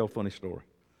 Let me tell you a funny story.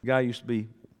 A guy used to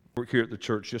work here at the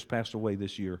church, just passed away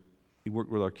this year. He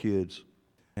worked with our kids.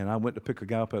 And I went to pick a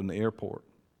guy up in the airport.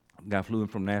 A guy flew in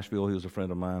from Nashville. He was a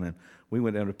friend of mine. And we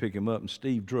went down to pick him up, and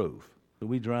Steve drove. So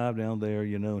we drive down there,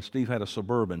 and Steve had a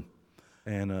Suburban.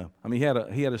 And, he had a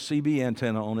CB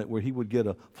antenna on it where he would get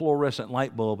a fluorescent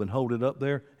light bulb and hold it up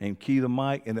there and key the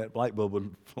mic, and that light bulb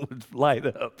would light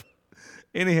up.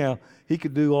 Anyhow, he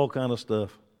could do all kind of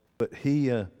stuff. But he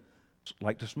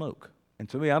liked to smoke. And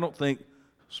to me, I don't think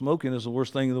smoking is the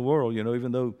worst thing in the world,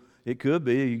 even though it could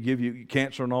be. It give you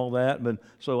cancer and all that. But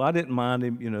so I didn't mind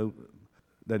him,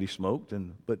 that he smoked,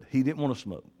 but he didn't want to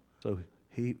smoke. So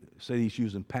he said he's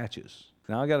using patches.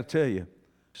 Now I got to tell you,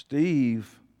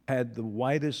 Steve had the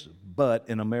whitest butt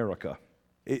in America.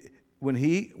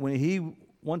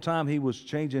 One time he was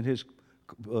changing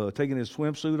taking his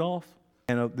swimsuit off,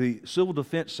 and the civil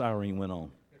defense siren went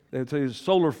on. They'd say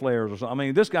solar flares or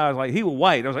something. This guy was like, he was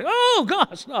white. I was like, oh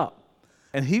God, stop!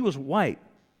 And he was white.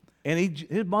 And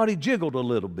his body jiggled a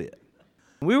little bit.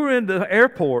 We were in the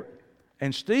airport,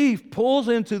 and Steve pulls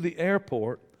into the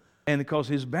airport, and because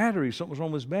something was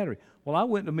wrong with his battery. Well, I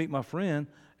went to meet my friend,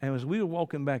 and as we were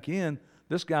walking back in,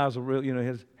 this guy's a real,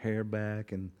 his hair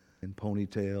back and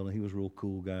ponytail, and he was a real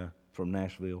cool guy from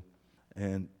Nashville.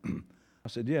 And I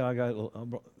said, yeah, I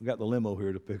got the limo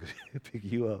here to pick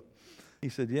you up. He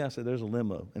said, yeah. I said, there's a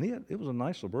limo. And it was a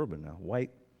nice Suburban now,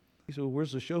 white. He said, well,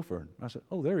 where's the chauffeur? I said,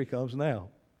 oh, there he comes now.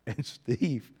 And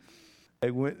Steve, he'd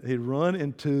run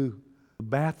into the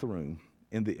bathroom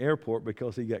in the airport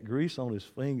because he got grease on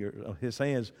his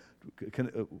hands,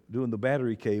 doing the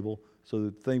battery cable so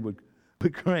the thing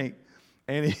would crank.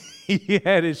 And he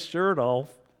had his shirt off,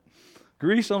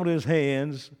 grease on his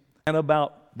hands, and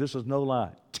this is no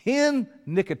lie, 10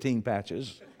 nicotine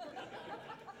patches.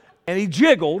 And he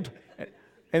jiggled,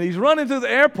 and he's running through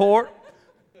the airport.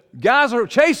 Guys are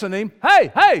chasing him.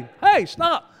 Hey,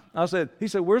 stop. He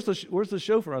said, where's the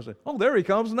chauffeur? I said, oh, there he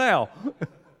comes now.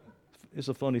 It's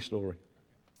a funny story.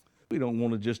 We don't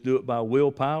want to just do it by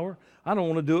willpower. I don't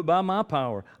want to do it by my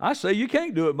power. I say you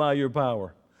can't do it by your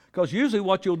power. Because usually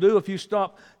what you'll do if you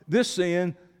stop this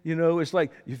sin, it's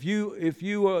like if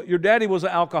your daddy was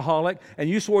an alcoholic and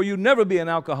you swore you'd never be an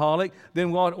alcoholic,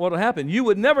 then what'll happen? You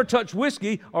would never touch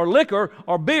whiskey or liquor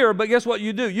or beer, but guess what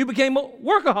you do? You became a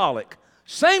workaholic.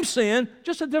 Same sin,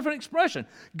 just a different expression.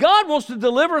 God wants to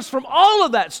deliver us from all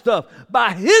of that stuff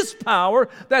by His power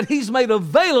that He's made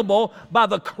available by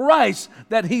the Christ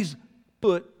that He's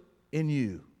put in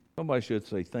you. Somebody should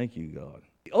say, thank you, God.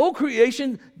 The old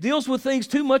creation deals with things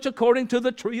too much according to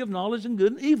the tree of knowledge and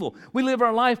good and evil. We live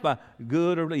our life by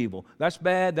good or evil. That's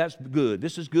bad, that's good.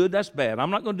 This is good, that's bad. I'm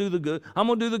not going to do the good. I'm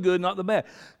going to do the good, not the bad.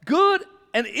 Good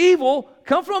and evil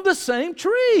come from the same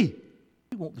tree.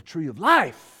 We want the tree of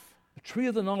life. The tree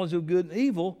of the knowledge of good and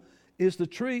evil is the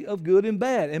tree of good and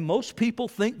bad. And most people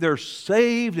think they're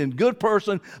saved and good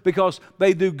person because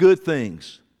they do good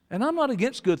things. And I'm not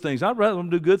against good things. I'd rather them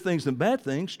do good things than bad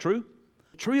things, true.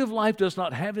 The tree of life does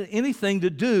not have anything to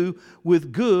do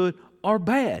with good or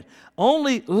bad.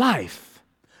 Only life,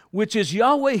 which is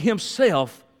Yahweh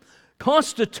Himself,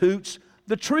 constitutes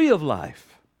the tree of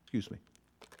life. Excuse me.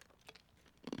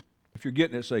 If you're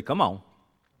getting it, say, come on.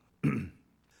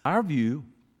 Our view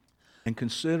and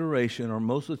consideration are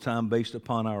most of the time based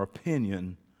upon our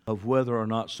opinion of whether or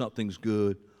not something's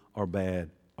good or bad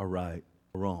or right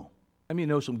or wrong. I mean, you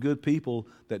know some good people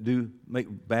that do make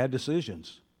bad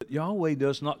decisions. But Yahweh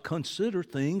does not consider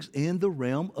things in the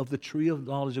realm of the tree of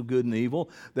knowledge of good and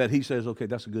evil that He says, okay,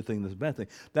 that's a good thing, that's a bad thing.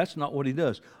 That's not what He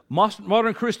does.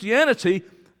 Modern Christianity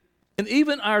and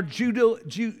even our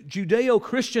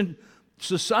Judeo-Christian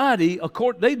society,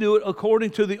 they do it according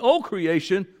to the old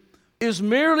creation, is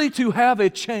merely to have a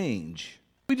change.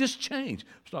 We just change.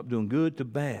 Stop doing good to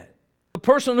bad. The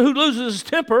person who loses his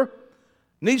temper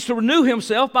needs to renew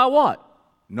himself by what?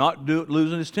 Not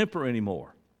losing his temper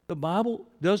anymore. The Bible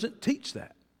doesn't teach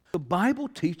that. The Bible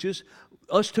teaches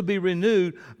us to be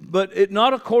renewed, but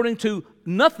not according to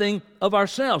nothing of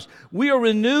ourselves. We are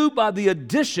renewed by the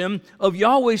addition of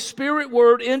Yahweh's Spirit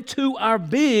Word into our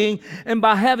being and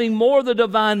by having more of the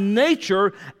divine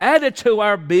nature added to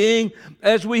our being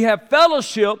as we have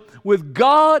fellowship with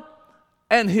God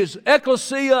and His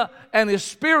ecclesia and His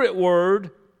Spirit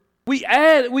Word. We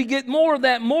get more of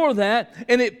that,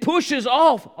 and it pushes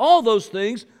off all those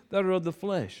things that are of the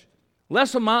flesh.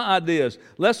 Less of my ideas,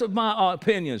 less of my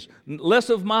opinions, less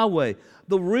of my way.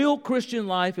 The real Christian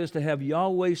life is to have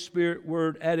Yahweh's Spirit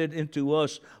Word added into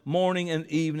us morning and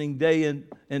evening, day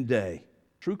and day.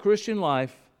 True Christian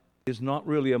life is not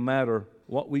really a matter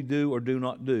what we do or do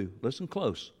not do. Listen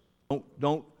close.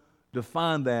 Don't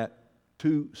define that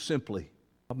too simply.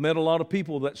 I've met a lot of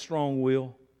people that strong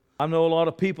will. I know a lot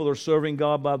of people that are serving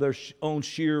God by their own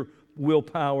sheer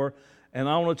willpower. And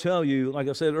I want to tell you, like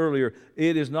I said earlier,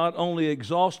 it is not only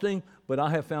exhausting, but I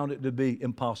have found it to be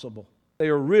impossible. They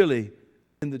are really,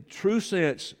 in the true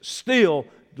sense, still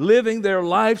living their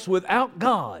lives without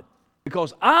God.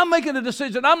 Because I'm making a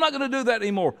decision, I'm not going to do that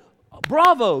anymore.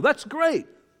 Bravo, that's great.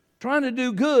 Trying to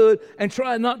do good and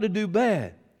trying not to do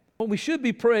bad. But we should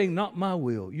be praying, not my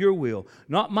will, your will,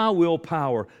 not my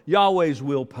willpower, Yahweh's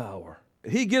willpower.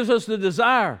 He gives us the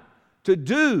desire to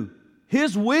do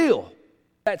His will.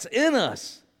 That's in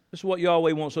us. This is what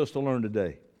Yahweh wants us to learn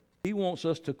today. He wants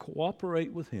us to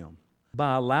cooperate with Him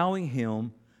by allowing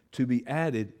Him to be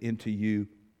added into you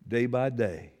day by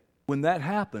day. When that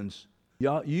happens,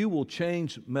 You will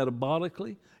change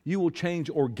metabolically. You will change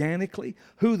organically.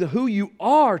 Who you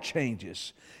are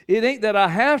changes. It ain't that I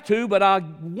have to, but I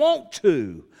want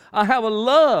to. I have a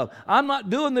love. I'm not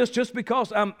doing this just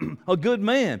because I'm a good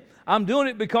man. I'm doing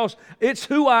it because it's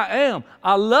who I am.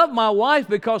 I love my wife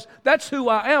because that's who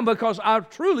I am, because I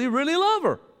truly, really love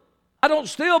her. I don't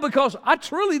steal because I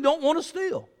truly don't want to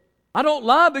steal. I don't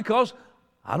lie because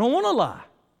I don't want to lie.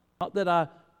 Not that I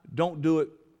don't do it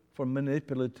for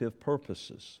manipulative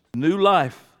purposes. New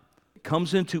life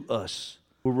comes into us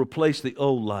will replace the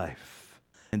old life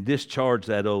and discharge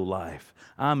that old life.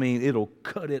 I mean, it'll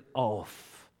cut it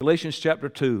off. Galatians chapter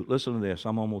 2, listen to this.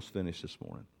 I'm almost finished this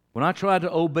morning. When I try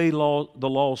to obey the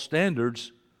law's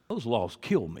standards, those laws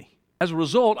kill me. As a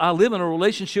result, I live in a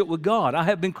relationship with God. I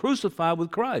have been crucified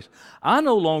with Christ. I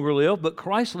no longer live, but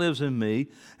Christ lives in me.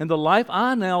 And the life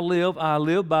I now live, I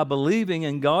live by believing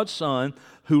in God's Son,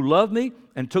 who loved me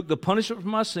and took the punishment for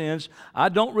my sins. I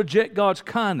don't reject God's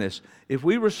kindness. If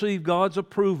we receive God's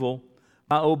approval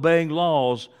by obeying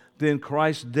laws, then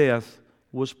Christ's death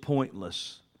was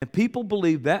pointless. And people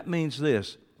believe that means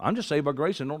this: I'm just saved by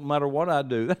grace and no matter what I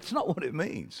do. That's not what it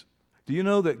means. Do you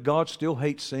know that God still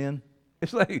hates sin?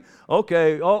 It's like,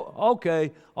 okay,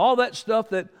 all that stuff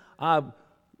that I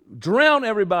drowned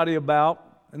everybody about,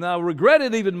 and I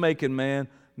regretted even making man,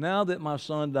 now that my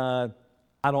son died,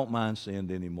 I don't mind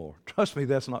sin anymore. Trust me,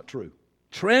 that's not true.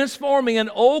 Transforming an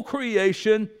old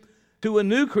creation to a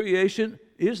new creation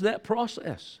is that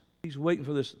process. He's waiting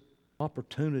for this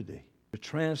opportunity to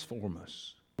transform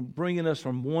us, bringing us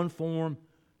from one form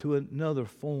to another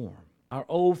form. Our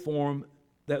old form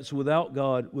that's without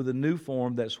God with a new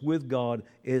form that's with God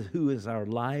is who is our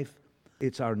life.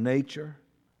 It's our nature,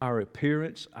 our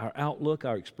appearance, our outlook,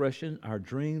 our expression, our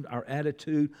dreams, our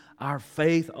attitude, our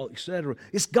faith, etc.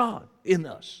 It's God in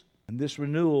us. And this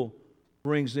renewal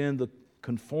brings us into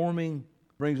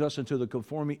the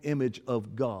conforming image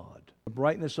of God. The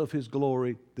brightness of His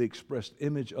glory, the expressed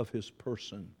image of His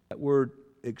person. That word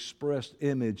expressed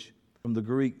image from the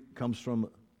Greek comes from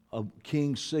a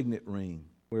king's signet ring,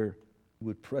 where you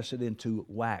would press it into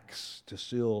wax to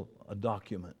seal a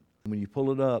document. And when you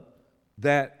pull it up,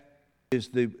 that is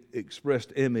the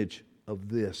expressed image of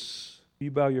this. Will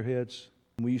you bow your heads?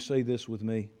 And will you say this with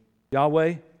me?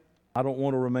 Yahweh, I don't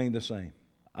want to remain the same.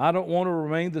 I don't want to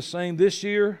remain the same this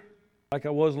year like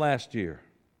I was last year.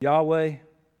 Yahweh,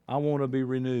 I want to be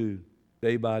renewed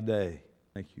day by day.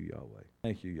 Thank you, Yahweh.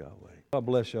 Thank you, Yahweh. God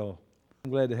bless y'all.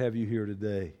 I'm glad to have you here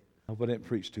today. I hope I didn't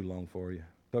preach too long for you.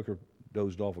 Tucker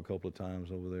dozed off a couple of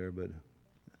times over there, but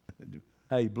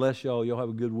hey, bless y'all. Y'all have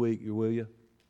a good week, will you?